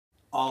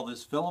All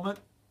this filament,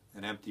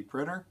 an empty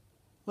printer,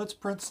 let's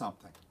print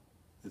something.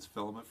 It's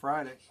Filament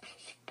Friday.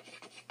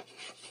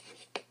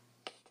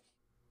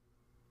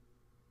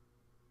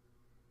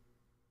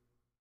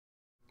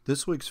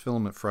 This week's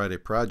Filament Friday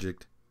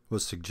project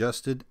was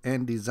suggested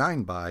and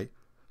designed by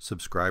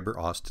subscriber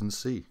Austin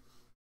C.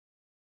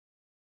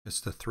 It's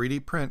the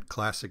 3D print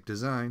classic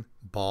design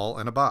ball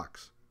and a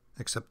box,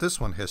 except this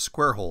one has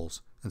square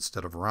holes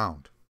instead of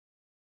round.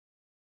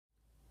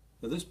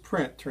 Now this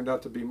print turned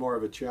out to be more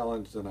of a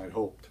challenge than I'd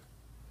hoped.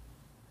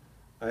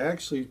 I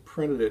actually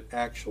printed it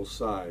actual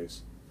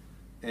size,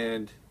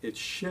 and it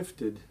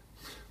shifted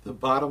the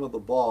bottom of the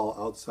ball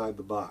outside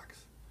the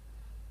box.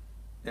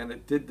 And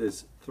it did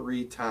this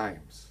 3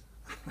 times.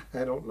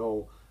 I don't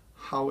know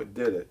how it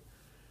did it,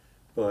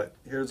 but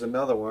here's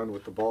another one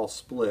with the ball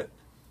split,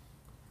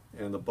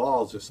 and the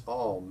ball's just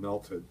all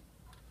melted.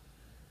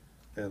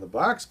 And the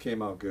box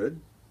came out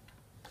good.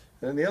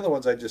 And the other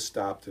ones, I just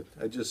stopped it.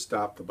 I just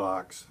stopped the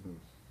box and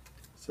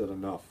said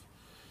enough.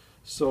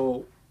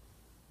 So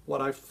what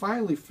I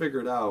finally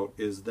figured out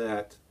is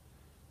that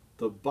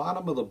the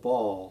bottom of the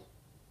ball,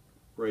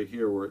 right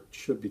here where it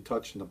should be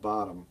touching the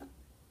bottom,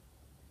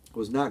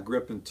 was not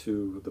gripping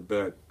to the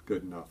bed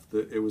good enough.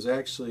 It was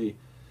actually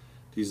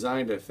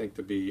designed, I think,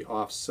 to be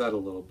offset a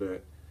little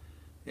bit,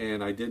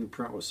 and I didn't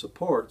print with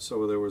support,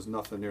 so there was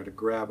nothing there to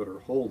grab it or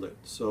hold it.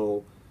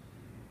 So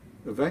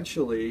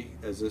eventually,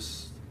 as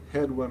this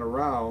head went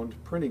around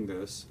printing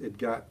this, it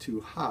got too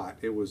hot.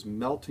 It was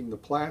melting the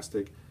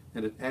plastic,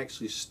 and it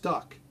actually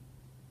stuck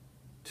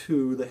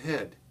to the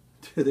head,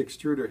 to the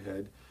extruder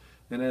head.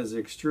 And as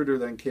the extruder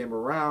then came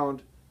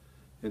around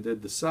and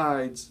did the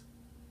sides,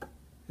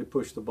 it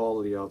pushed the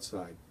ball to the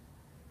outside.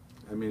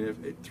 I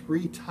mean,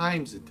 3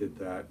 times it did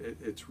that.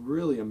 It's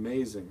really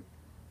amazing.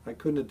 I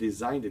couldn't have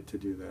designed it to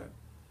do that,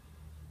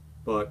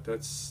 but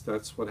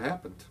that's what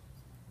happened.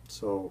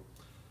 So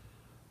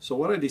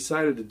what I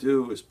decided to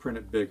do is print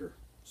it bigger.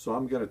 So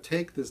I'm going to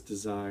take this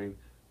design,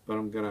 but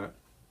I'm going to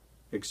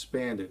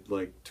expand it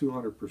like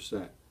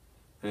 200%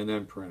 and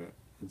then print it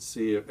and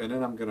see if, and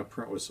then I'm going to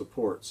print with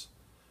supports.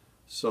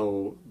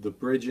 So the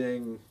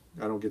bridging,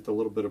 I don't get the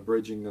little bit of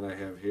bridging that I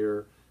have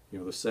here, you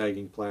know, the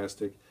sagging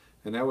plastic,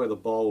 and that way the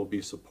ball will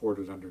be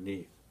supported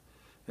underneath.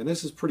 And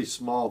this is pretty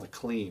small to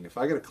clean. If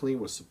I got to clean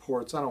with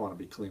supports, I don't want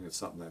to be cleaning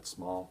something that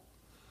small.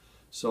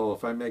 So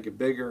if I make it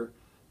bigger,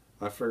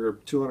 I figure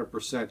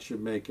 200%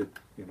 should make it,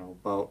 you know,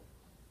 about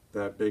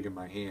that big in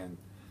my hand.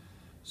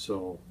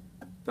 So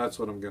that's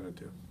what I'm going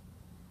to do.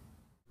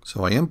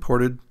 So I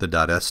imported the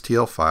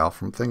 .stl file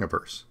from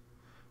Thingiverse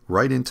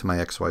right into my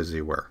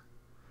XYZware.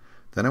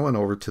 Then I went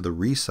over to the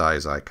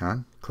resize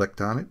icon, clicked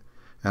on it,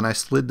 and I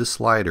slid the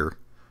slider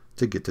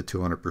to get to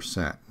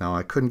 200%. Now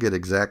I couldn't get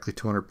exactly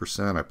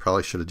 200%. I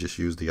probably should have just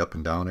used the up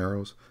and down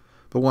arrows,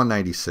 but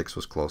 196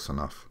 was close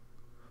enough.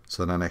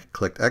 So then I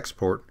clicked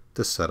export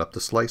to set up the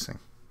slicing.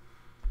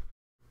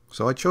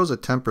 So I chose a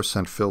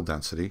 10% fill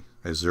density,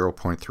 a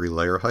 0.3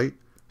 layer height,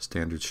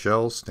 standard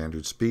shells,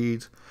 standard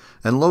speeds,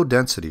 and low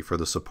density for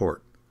the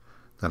support.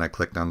 Then I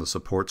clicked on the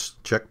supports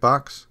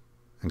checkbox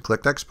and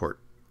clicked export,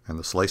 and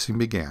the slicing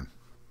began.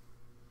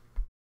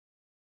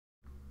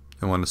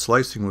 And when the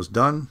slicing was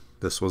done,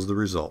 this was the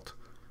result.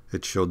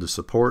 It showed the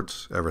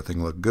supports,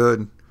 everything looked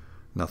good,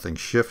 nothing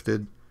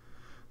shifted,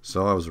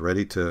 so I was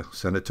ready to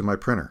send it to my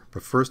printer.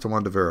 But first I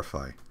wanted to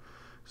verify.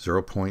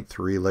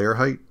 0.3 layer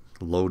height,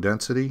 low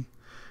density,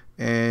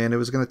 and it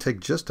was going to take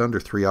just under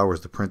 3 hours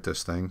to print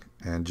this thing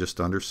and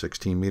just under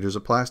 16 meters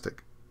of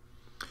plastic.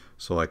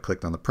 So I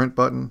clicked on the print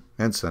button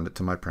and sent it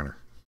to my printer.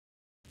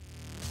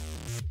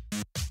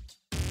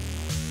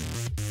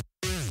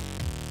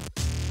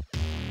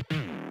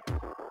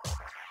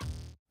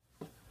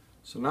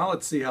 So now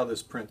let's see how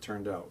this print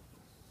turned out.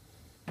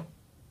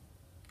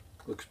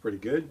 Looks pretty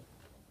good.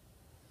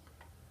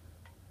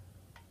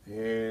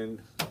 And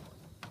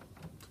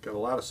it's got a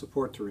lot of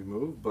support to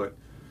remove, but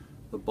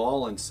the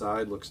ball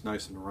inside looks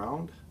nice and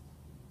round.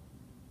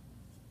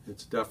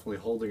 It's definitely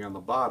holding on the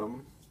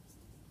bottom.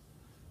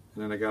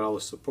 And then I got all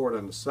the support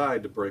on the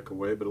side to break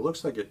away, but it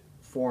looks like it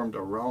formed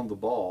around the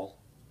ball.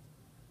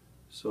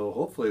 So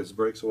hopefully this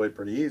breaks away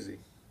pretty easy.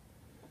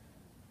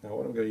 Now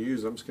what I'm going to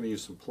use, I'm just going to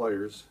use some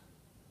pliers,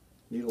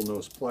 needle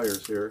nose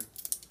pliers here,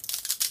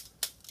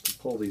 to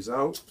pull these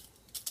out.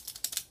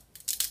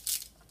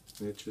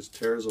 And it just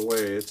tears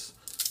away. It's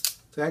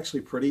actually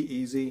pretty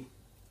easy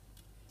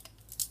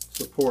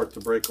support to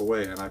break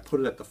away, and I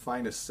put it at the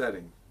finest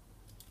setting,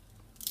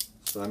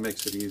 so that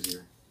makes it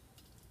easier.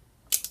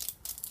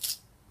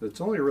 But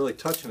it's only really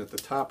touching at the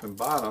top and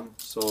bottom,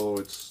 so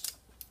it's,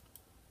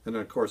 and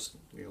then of course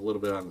a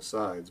little bit on the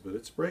sides, but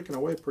it's breaking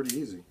away pretty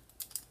easy.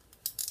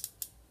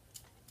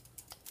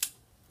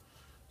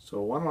 So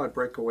why don't I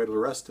break away the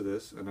rest of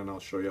this, and then I'll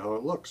show you how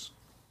it looks.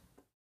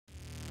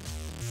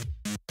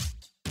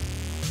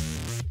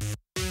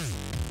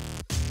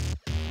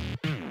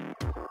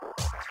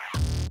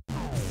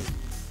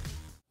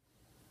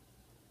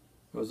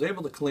 I was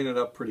able to clean it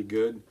up pretty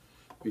good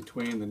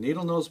between the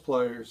needle nose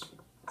pliers,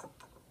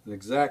 an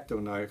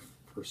X-Acto knife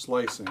for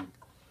slicing,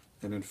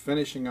 and then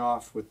finishing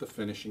off with the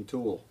finishing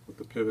tool, with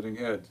the pivoting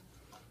head.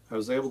 I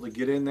was able to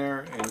get in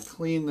there and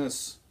clean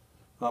this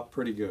up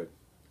pretty good.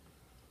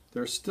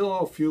 There's still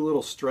a few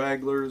little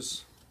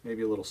stragglers,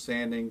 maybe a little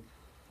sanding,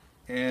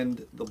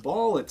 and the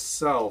ball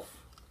itself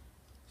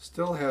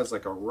still has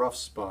like a rough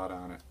spot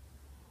on it.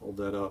 Hold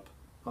that up.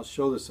 I'll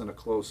show this in a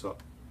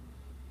close-up.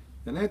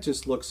 And that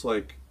just looks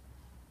like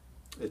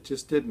it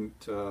just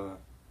didn't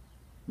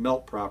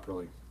melt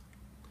properly.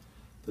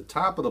 The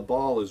top of the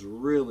ball is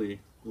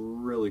really,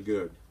 really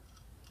good.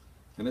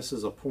 And this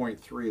is a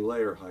 0.3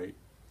 layer height.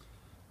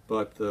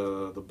 But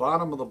the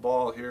bottom of the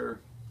ball here,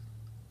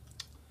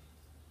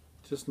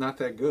 just not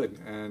that good.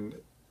 And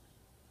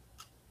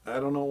I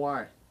don't know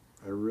why.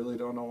 I really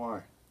don't know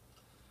why.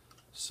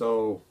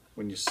 So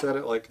when you set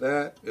it like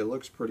that, it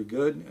looks pretty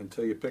good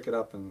until you pick it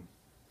up and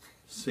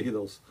see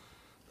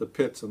the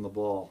pits in the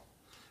ball.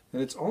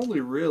 And it's only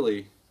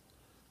really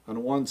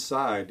on one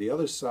side. The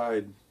other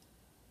side,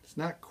 it's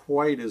not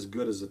quite as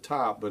good as the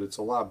top, but it's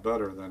a lot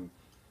better than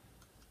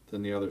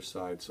the other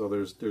side. So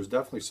there's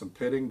definitely some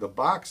pitting. The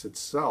box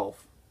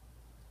itself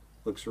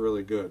looks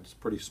really good. It's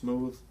pretty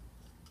smooth.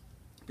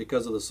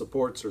 Because of the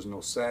supports, there's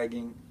no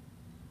sagging.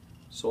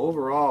 So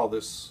overall,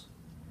 this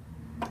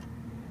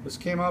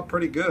came out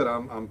pretty good.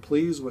 I'm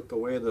pleased with the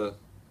way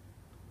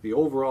the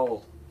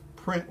overall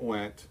print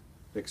went,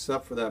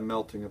 except for that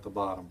melting at the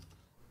bottom.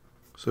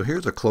 So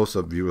here's a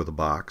close-up view of the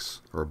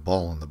box, or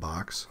ball in the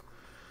box.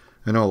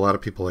 I know a lot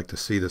of people like to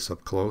see this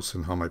up close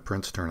and how my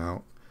prints turn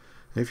out.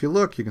 And if you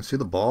look, you can see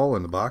the ball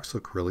and the box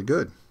look really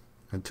good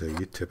until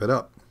you tip it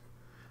up.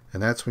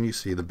 And that's when you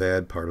see the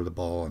bad part of the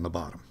ball on the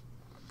bottom.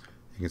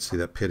 You can see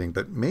that pitting,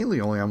 but mainly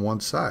only on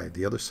one side.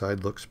 The other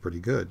side looks pretty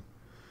good.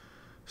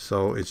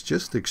 So it's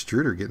just the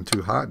extruder getting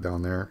too hot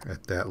down there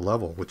at that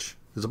level, which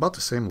is about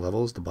the same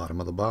level as the bottom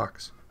of the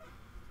box.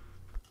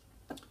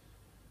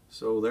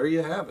 So there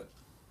you have it.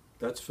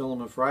 That's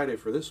Filament Friday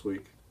for this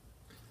week.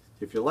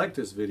 If you like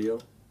this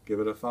video, give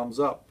it a thumbs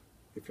up.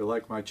 If you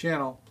like my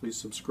channel, please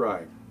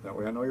subscribe. That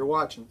way I know you're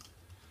watching.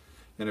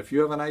 And if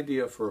you have an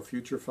idea for a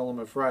future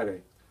Filament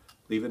Friday,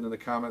 leave it in the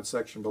comment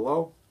section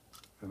below,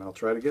 and I'll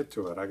try to get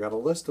to it. I got a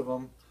list of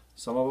them.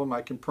 Some of them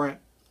I can print.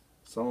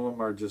 Some of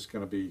them are just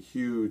going to be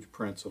huge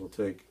prints. It'll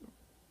take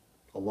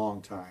a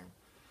long time.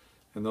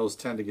 And those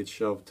tend to get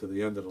shoved to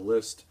the end of the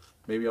list.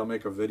 Maybe I'll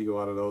make a video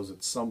out of those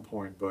at some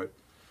point, but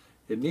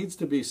it needs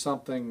to be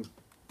something,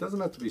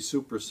 doesn't have to be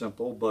super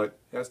simple, but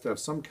it has to have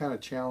some kind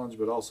of challenge,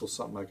 but also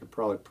something I could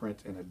probably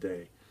print in a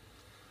day.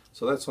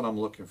 So that's what I'm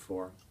looking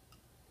for.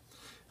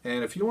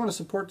 And if you want to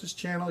support this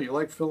channel, you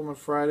like Filament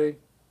Friday,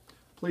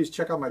 please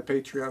check out my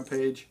Patreon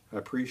page. I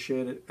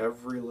appreciate it.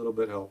 Every little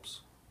bit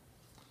helps.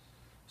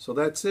 So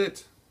that's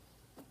it.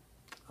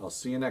 I'll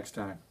see you next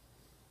time.